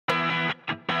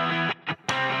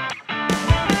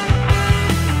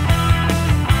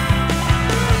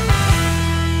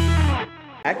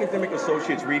Academic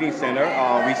Associates Reading Center,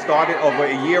 we started over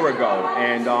a year ago,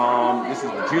 and this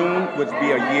is June, would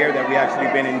be a year that we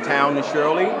actually been in town in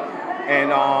Shirley.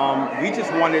 And we just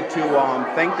wanted to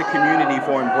thank the community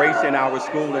for embracing our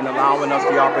school and allowing us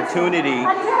the opportunity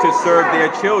to serve their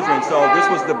children. So this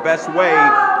was the best way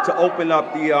to open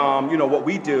up the, what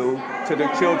we do to the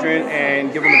children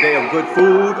and give them a day of good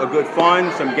food, a good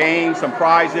fun, some games, some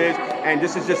prizes. And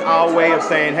this is just our way of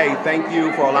saying, hey, thank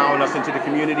you for allowing us into the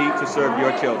community to serve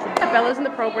your children. Bella's in the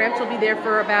program. She'll be there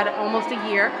for about almost a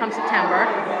year come September.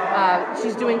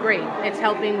 She's doing great. It's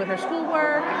helping with her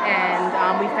schoolwork,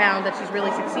 and we found that she's really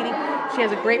succeeding. She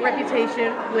has a great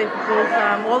reputation with both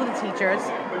all of the teachers.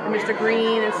 Mr.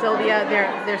 Green and Sylvia,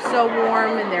 they're so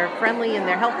warm and they're friendly and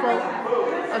they're helpful.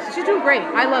 So she's doing great.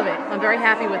 I love it. I'm very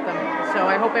happy with them. So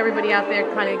I hope everybody out there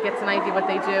kind of gets an idea what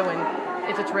they do, and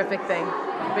it's a terrific thing.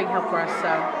 It's a big help for us, so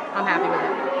I'm happy with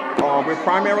it. We're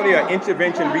primarily an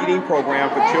intervention reading program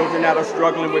for children that are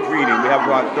struggling with reading. We have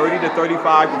about 30 to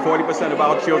 35 to 40% of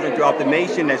our children throughout the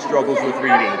nation that struggles with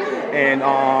reading. And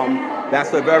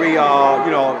that's a very,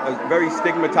 a very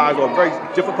stigmatized or very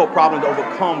difficult problem to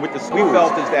overcome with the school. We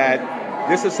felt is that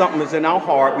this is something that's in our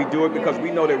heart. We do it because we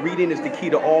know that reading is the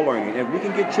key to all learning. If we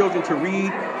can get children to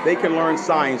read, they can learn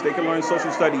science, they can learn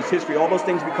social studies, history, all those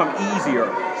things become easier.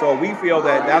 So we feel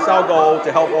that that's our goal,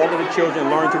 to help all of the children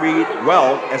learn to read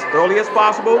well as early as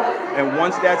possible. And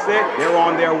once that's it, they're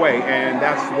on their way. And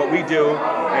that's what we do.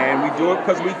 And we do it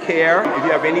because we care. If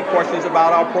you have any questions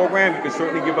about our program, you can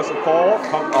certainly give us a call.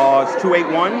 It's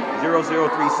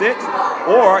 281-0036.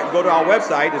 Or go to our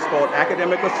website. It's called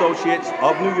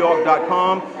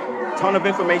academicassociatesofnewyork.com. Ton of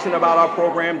information about our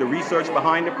program, the research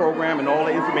behind the program, and all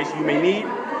the information you may need.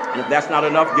 And if that's not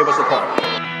enough, give us a call.